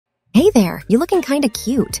Hey there, you looking kinda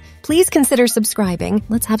cute. Please consider subscribing.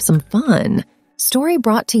 Let's have some fun. Story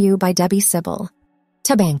brought to you by Debbie Cybill.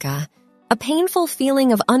 Tabanka, a painful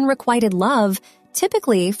feeling of unrequited love,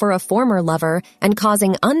 typically for a former lover and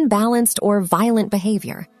causing unbalanced or violent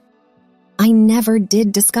behavior. I never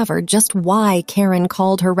did discover just why Karen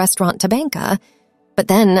called her restaurant Tabanka, but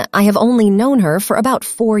then I have only known her for about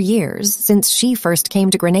 4 years since she first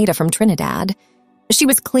came to Grenada from Trinidad. She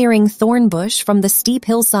was clearing thorn bush from the steep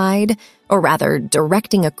hillside, or rather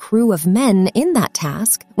directing a crew of men in that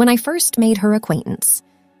task when I first made her acquaintance.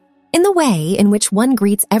 In the way in which one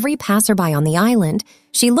greets every passerby on the island,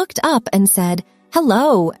 she looked up and said,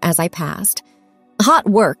 "Hello," as I passed. "Hot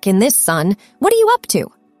work in this sun. What are you up to?"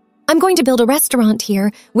 "I'm going to build a restaurant here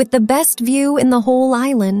with the best view in the whole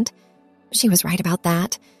island." She was right about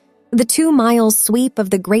that. The 2-mile sweep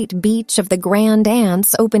of the great beach of the Grand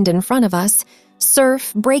Ants opened in front of us,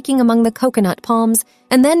 surf breaking among the coconut palms,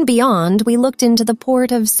 and then beyond we looked into the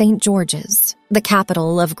port of St. George's, the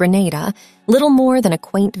capital of Grenada, little more than a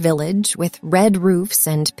quaint village with red roofs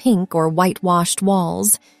and pink or whitewashed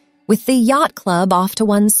walls, with the yacht club off to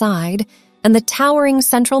one side, and the towering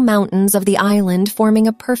central mountains of the island forming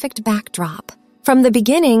a perfect backdrop. From the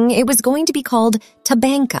beginning, it was going to be called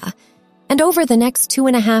Tabanka, and over the next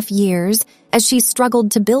 2.5 years, as she struggled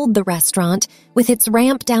to build the restaurant, with its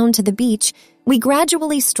ramp down to the beach, we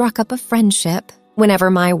gradually struck up a friendship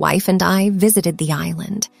whenever my wife and I visited the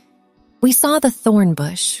island. We saw the thorn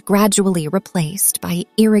bush gradually replaced by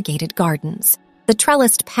irrigated gardens, the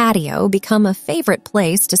trellised patio become a favorite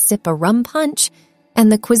place to sip a rum punch,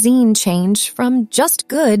 and the cuisine change from just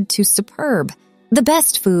good to superb, the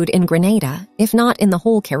best food in Grenada, if not in the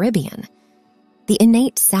whole Caribbean. The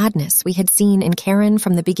innate sadness we had seen in Karen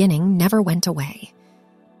from the beginning never went away.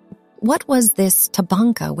 What was this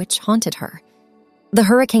Tabanka which haunted her? The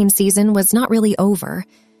hurricane season was not really over,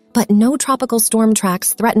 but no tropical storm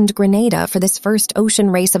tracks threatened Grenada for this first ocean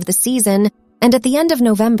race of the season, and at the end of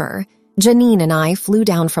November, Janine and I flew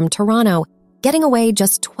down from Toronto, getting away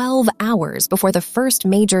just 12 hours before the first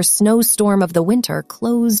major snowstorm of the winter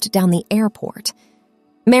closed down the airport.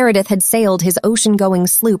 Meredith had sailed his ocean-going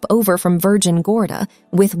sloop over from Virgin Gorda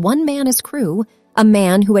with one man as crew, a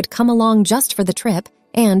man who had come along just for the trip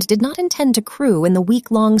and did not intend to crew in the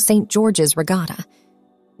week-long St. George's regatta.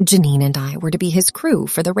 Janine and I were to be his crew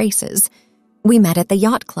for the races. We met at the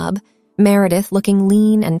yacht club, Meredith looking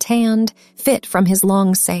lean and tanned, fit from his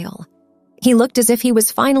long sail. He looked as if he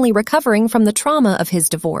was finally recovering from the trauma of his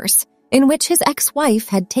divorce, in which his ex-wife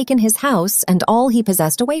had taken his house and all he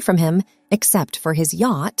possessed away from him, except for his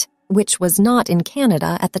yacht, which was not in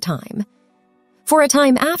Canada at the time. For a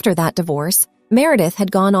time after that divorce, Meredith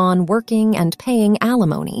had gone on working and paying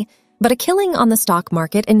alimony, but a killing on the stock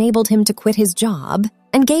market enabled him to quit his job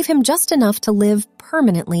and gave him just enough to live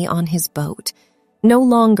permanently on his boat, no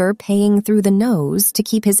longer paying through the nose to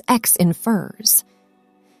keep his ex in furs.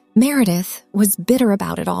 Meredith was bitter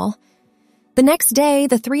about it all. The next day,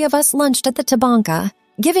 the 3 of us lunched at the Tabanka,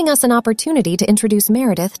 giving us an opportunity to introduce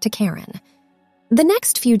Meredith to Karen. The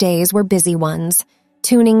next few days were busy ones,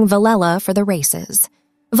 tuning Velella for the races.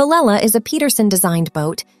 Velella is a Peterson-designed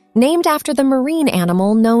boat, named after the marine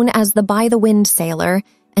animal known as the by-the-wind sailor,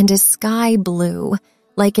 and is sky blue,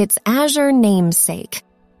 like its azure namesake.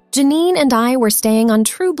 Janine and I were staying on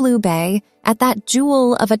True Blue Bay at that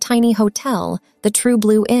jewel of a tiny hotel, the True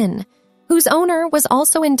Blue Inn, whose owner was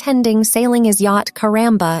also intending sailing his yacht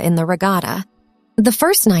Caramba in the regatta. The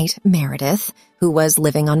first night, Meredith, who was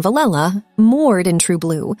living on Velella, moored in True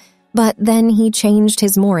Blue, but then he changed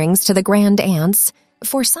his moorings to the Grand Ants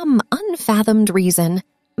for some unfathomed reason,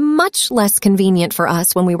 much less convenient for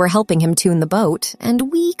us when we were helping him tune the boat,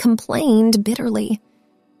 and we complained bitterly.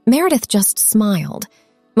 Meredith just smiled.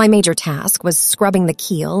 My major task was scrubbing the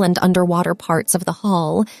keel and underwater parts of the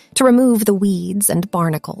hull to remove the weeds and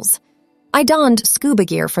barnacles. I donned scuba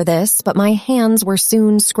gear for this, but my hands were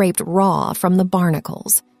soon scraped raw from the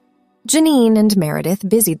barnacles. Janine and Meredith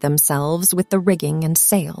busied themselves with the rigging and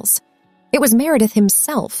sails. It was Meredith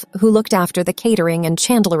himself who looked after the catering and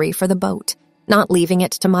chandlery for the boat, not leaving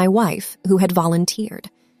it to my wife, who had volunteered.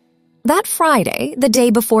 That Friday, the day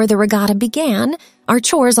before the regatta began, our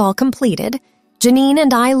chores all completed, Janine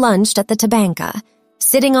and I lunched at the Tabanka,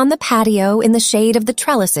 sitting on the patio in the shade of the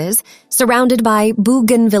trellises, surrounded by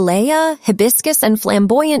bougainvillea, hibiscus, and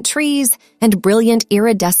flamboyant trees, and brilliant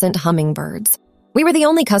iridescent hummingbirds. We were the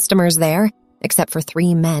only customers there, except for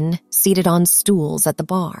 3 men seated on stools at the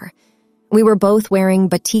bar. We were both wearing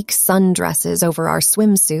batik sundresses over our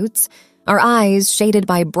swimsuits, our eyes shaded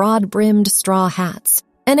by broad-brimmed straw hats.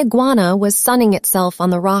 An iguana was sunning itself on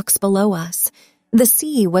the rocks below us. The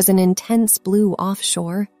sea was an intense blue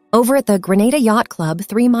offshore, Over at the Grenada Yacht Club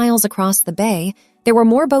 3 miles across the bay, there were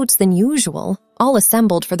more boats than usual, all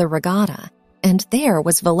assembled for the regatta. And there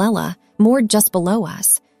was Valella, moored just below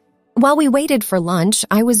us. While we waited for lunch,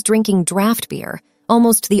 I was drinking draft beer,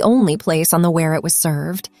 almost the only place on the where it was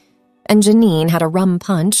served. And Janine had a rum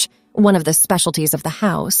punch, one of the specialties of the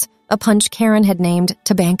house, a punch Karen had named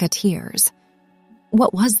Tabanka Tears.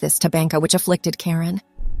 What was this Tabanka which afflicted Karen?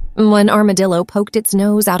 An armadillo poked its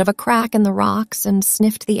nose out of a crack in the rocks and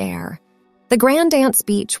sniffed the air. The Grand Dance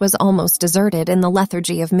Beach was almost deserted in the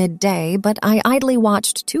lethargy of midday, but I idly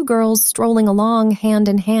watched 2 girls strolling along hand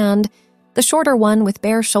in hand, the shorter one with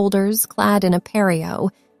bare shoulders clad in a perio,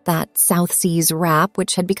 that South Seas wrap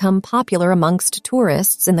which had become popular amongst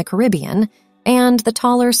tourists in the Caribbean, and the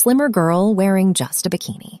taller, slimmer girl wearing just a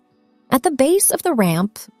bikini. At the base of the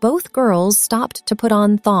ramp, both girls stopped to put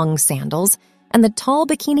on thong sandals, and the tall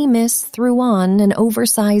bikini miss threw on an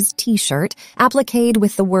oversized t-shirt appliqued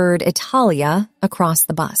with the word Italia across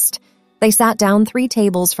the bust. They sat down 3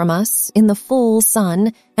 tables from us in the full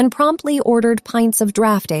sun and promptly ordered pints of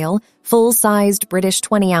draft ale, full-sized British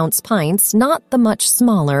 20-ounce pints, not the much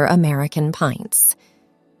smaller American pints.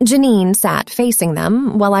 Janine sat facing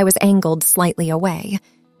them while I was angled slightly away.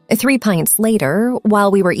 3 pints later,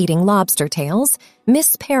 while we were eating lobster tails,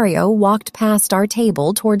 Miss Perio walked past our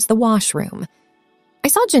table towards the washroom. I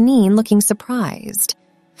saw Janine looking surprised.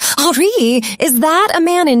 "Henri, is that a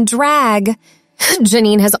man in drag?"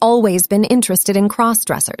 Janine has always been interested in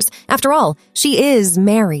crossdressers. After all, she is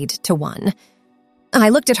married to one. I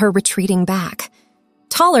looked at her retreating back.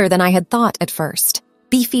 Taller than I had thought at first.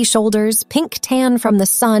 Beefy shoulders, pink tan from the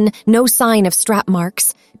sun, no sign of strap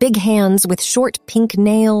marks, big hands with short pink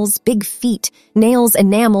nails, big feet, nails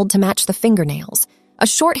enameled to match the fingernails. A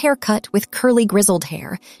short haircut with curly grizzled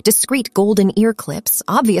hair, discreet golden ear clips,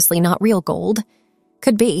 obviously not real gold.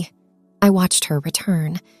 Could be. I watched her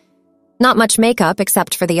return. Not much makeup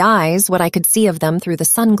except for the eyes, what I could see of them through the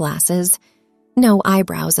sunglasses. No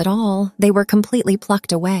eyebrows at all. They were completely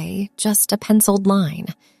plucked away, just a penciled line.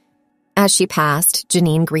 As she passed,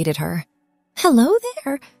 Janine greeted her. "Hello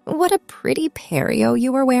there. What a pretty perio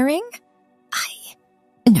you are wearing."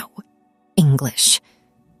 No, English.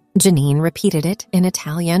 Janine repeated it in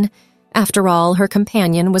Italian. After all, her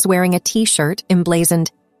companion was wearing a t-shirt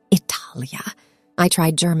emblazoned Italia. I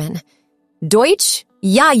tried German. "Deutsch?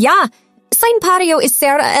 Ja, ja. Sein perio ist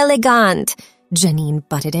sehr elegant." Janine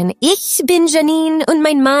butted in. "Ich bin Janine und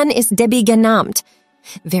mein Mann ist Debbie genannt."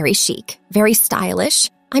 Very chic, very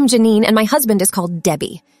stylish. "I'm Janine and my husband is called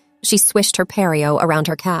Debbie." She swished her perio around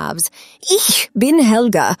her calves. "Ich bin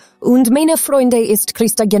Helga und meine Freunde ist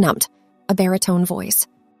Christa genannt." A baritone voice.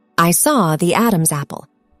 I saw the Adam's apple.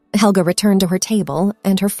 Helga returned to her table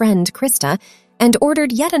and her friend Krista and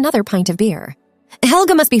ordered yet another pint of beer.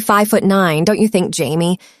 "Helga must be 5'9", don't you think,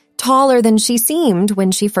 Jamie? Taller than she seemed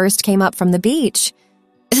when she first came up from the beach."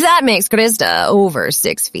 "That makes Krista over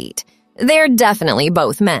 6 feet. They're definitely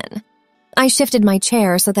both men." I shifted my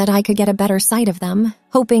chair so that I could get a better sight of them,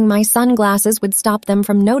 hoping my sunglasses would stop them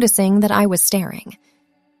from noticing that I was staring.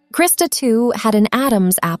 Krista, too, had an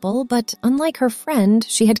Adam's apple, but unlike her friend,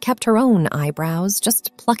 she had kept her own eyebrows,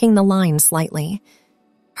 just plucking the line slightly.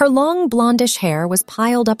 Her long blondish hair was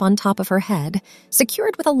piled up on top of her head,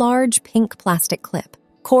 secured with a large pink plastic clip.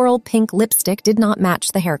 Coral pink lipstick did not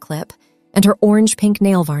match the hair clip, and her orange-pink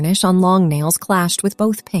nail varnish on long nails clashed with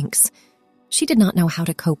both pinks. She did not know how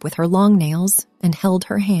to cope with her long nails and held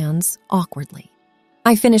her hands awkwardly.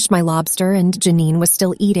 I finished my lobster and Janine was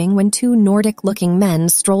still eating when 2 Nordic-looking men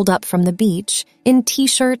strolled up from the beach in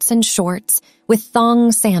t-shirts and shorts with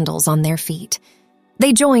thong sandals on their feet.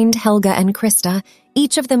 They joined Helga and Krista,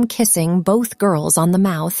 each of them kissing both girls on the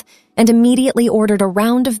mouth, and immediately ordered a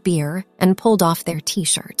round of beer and pulled off their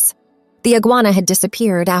t-shirts. The iguana had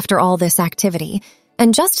disappeared after all this activity,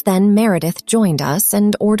 and just then Meredith joined us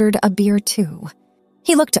and ordered a beer too.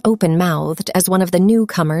 He looked open-mouthed as one of the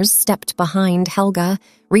newcomers stepped behind Helga,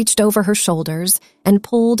 reached over her shoulders, and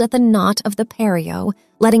pulled at the knot of the perio,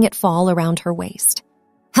 letting it fall around her waist.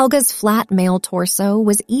 Helga's flat male torso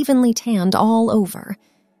was evenly tanned all over.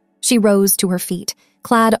 She rose to her feet,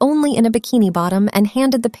 clad only in a bikini bottom, and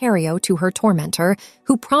handed the perio to her tormentor,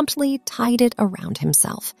 who promptly tied it around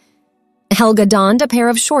himself. Helga donned a pair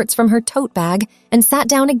of shorts from her tote bag and sat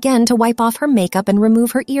down again to wipe off her makeup and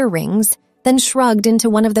remove her earrings, then shrugged into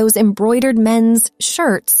one of those embroidered men's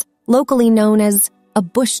shirts, locally known as a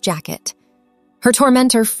bush jacket. Her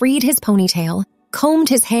tormentor freed his ponytail, combed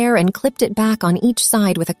his hair and clipped it back on each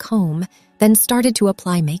side with a comb, then started to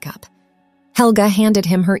apply makeup. Helga handed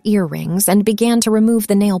him her earrings and began to remove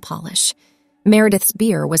the nail polish. Meredith's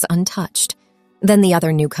beer was untouched. Then the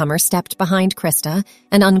other newcomer stepped behind Krista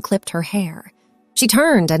and unclipped her hair. She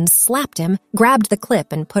turned and slapped him, grabbed the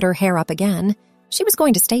clip and put her hair up again. She was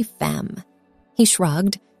going to stay femme. He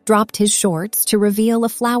shrugged, dropped his shorts to reveal a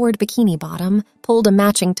flowered bikini bottom, pulled a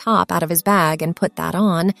matching top out of his bag and put that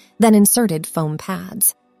on, then inserted foam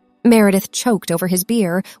pads. Meredith choked over his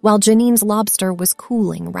beer while Janine's lobster was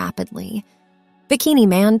cooling rapidly. Bikini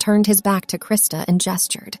Man turned his back to Krista and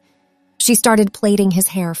gestured. She started plaiting his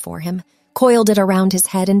hair for him, coiled it around his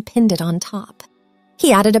head and pinned it on top.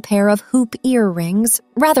 He added a pair of hoop earrings,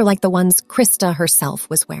 rather like the ones Krista herself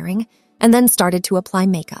was wearing, and then started to apply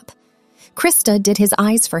makeup. Krista did his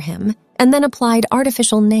eyes for him and then applied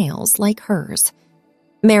artificial nails like hers.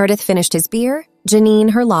 Meredith finished his beer,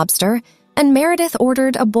 Janine her lobster, and Meredith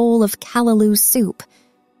ordered a bowl of callaloo soup.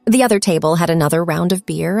 The other table had another round of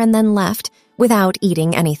beer and then left without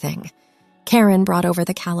eating anything. Karen brought over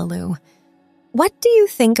the callaloo. "What do you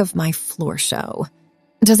think of my floor show?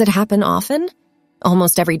 Does it happen often?"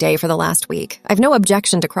 "Almost every day for the last week. I've no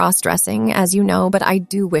objection to cross-dressing, as you know, but I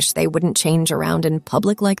do wish they wouldn't change around in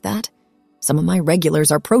public like that. Some of my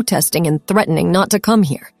regulars are protesting and threatening not to come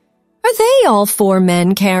here." "Are they all 4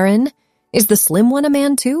 men, Karen? Is the slim one a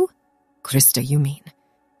man too?" "Krista, you mean?"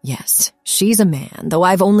 "Yes, she's a man, though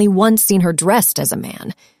I've only once seen her dressed as a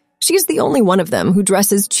man. She's the only one of them who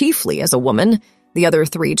dresses chiefly as a woman. The other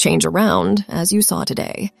 3 change around, as you saw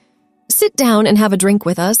today. Sit down and have a drink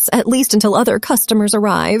with us, at least until other customers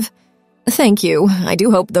arrive." "Thank you. I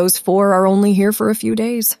do hope those 4 are only here for a few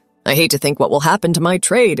days. I hate to think what will happen to my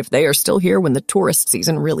trade if they are still here when the tourist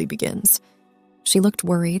season really begins." She looked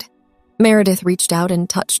worried. Meredith reached out and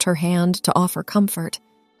touched her hand to offer comfort.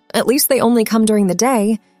 "At least they only come during the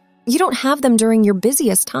day. You don't have them during your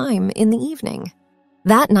busiest time in the evening."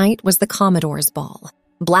 That night was the Commodore's ball.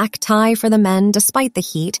 Black tie for the men despite the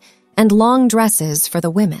heat, and long dresses for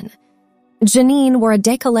the women. Janine wore a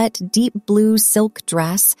décolleté deep blue silk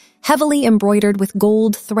dress, heavily embroidered with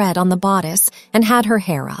gold thread on the bodice, and had her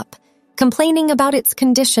hair up, complaining about its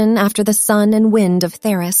condition after the sun and wind of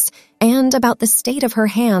Theris, and about the state of her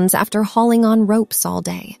hands after hauling on ropes all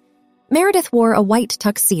day. Meredith wore a white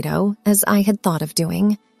tuxedo, as I had thought of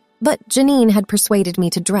doing, but Janine had persuaded me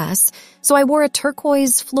to dress, so I wore a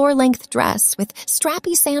turquoise floor-length dress with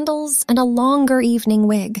strappy sandals and a longer evening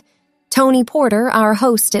wig. Tony Porter, our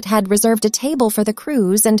host, had reserved a table for the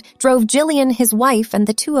cruise and drove Jillian, his wife, and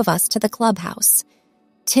the 2 of us to the clubhouse.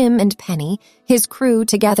 Tim and Penny, his crew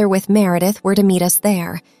together with Meredith, were to meet us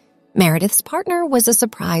there. Meredith's partner was a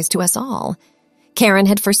surprise to us all. Karen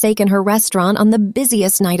had forsaken her restaurant on the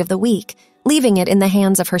busiest night of the week, leaving it in the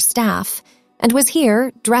hands of her staff, and was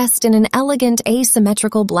here dressed in an elegant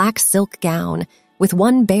asymmetrical black silk gown with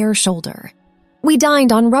one bare shoulder. We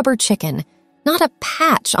dined on rubber chicken, not a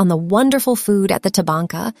patch on the wonderful food at the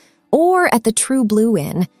Tabanca or at the True Blue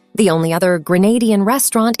Inn, the only other Grenadian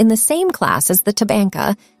restaurant in the same class as the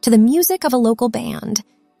Tabanca, to the music of a local band.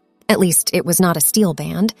 At least it was not a steel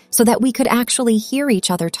band, so that we could actually hear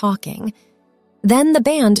each other talking. Then the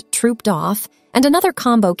band trooped off, and another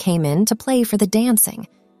combo came in to play for the dancing,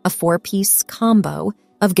 a 4-piece combo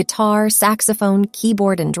of guitar, saxophone,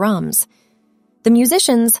 keyboard, and drums. The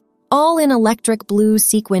musicians, all in electric blue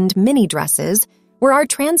sequined mini dresses, were our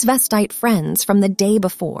transvestite friends from the day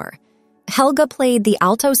before. Helga played the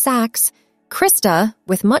alto sax. Krista,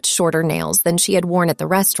 with much shorter nails than she had worn at the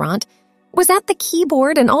restaurant, was at the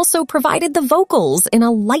keyboard and also provided the vocals in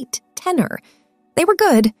a light tenor. They were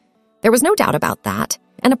good. There was no doubt about that,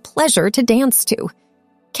 and a pleasure to dance to.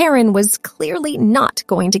 Karen was clearly not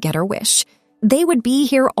going to get her wish. They would be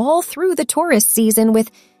here all through the tourist season with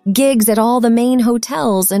gigs at all the main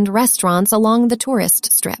hotels and restaurants along the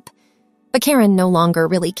tourist strip. But Karen no longer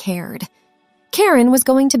really cared. Karen was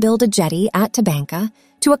going to build a jetty at Tabanca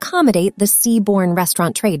to accommodate the sea-borne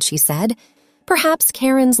restaurant trade, she said. Perhaps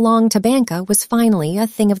Karen's long Tabanca was finally a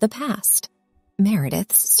thing of the past.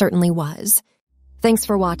 Meredith's certainly was. Thanks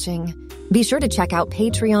for watching. Be sure to check out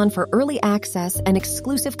Patreon for early access and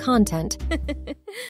exclusive content.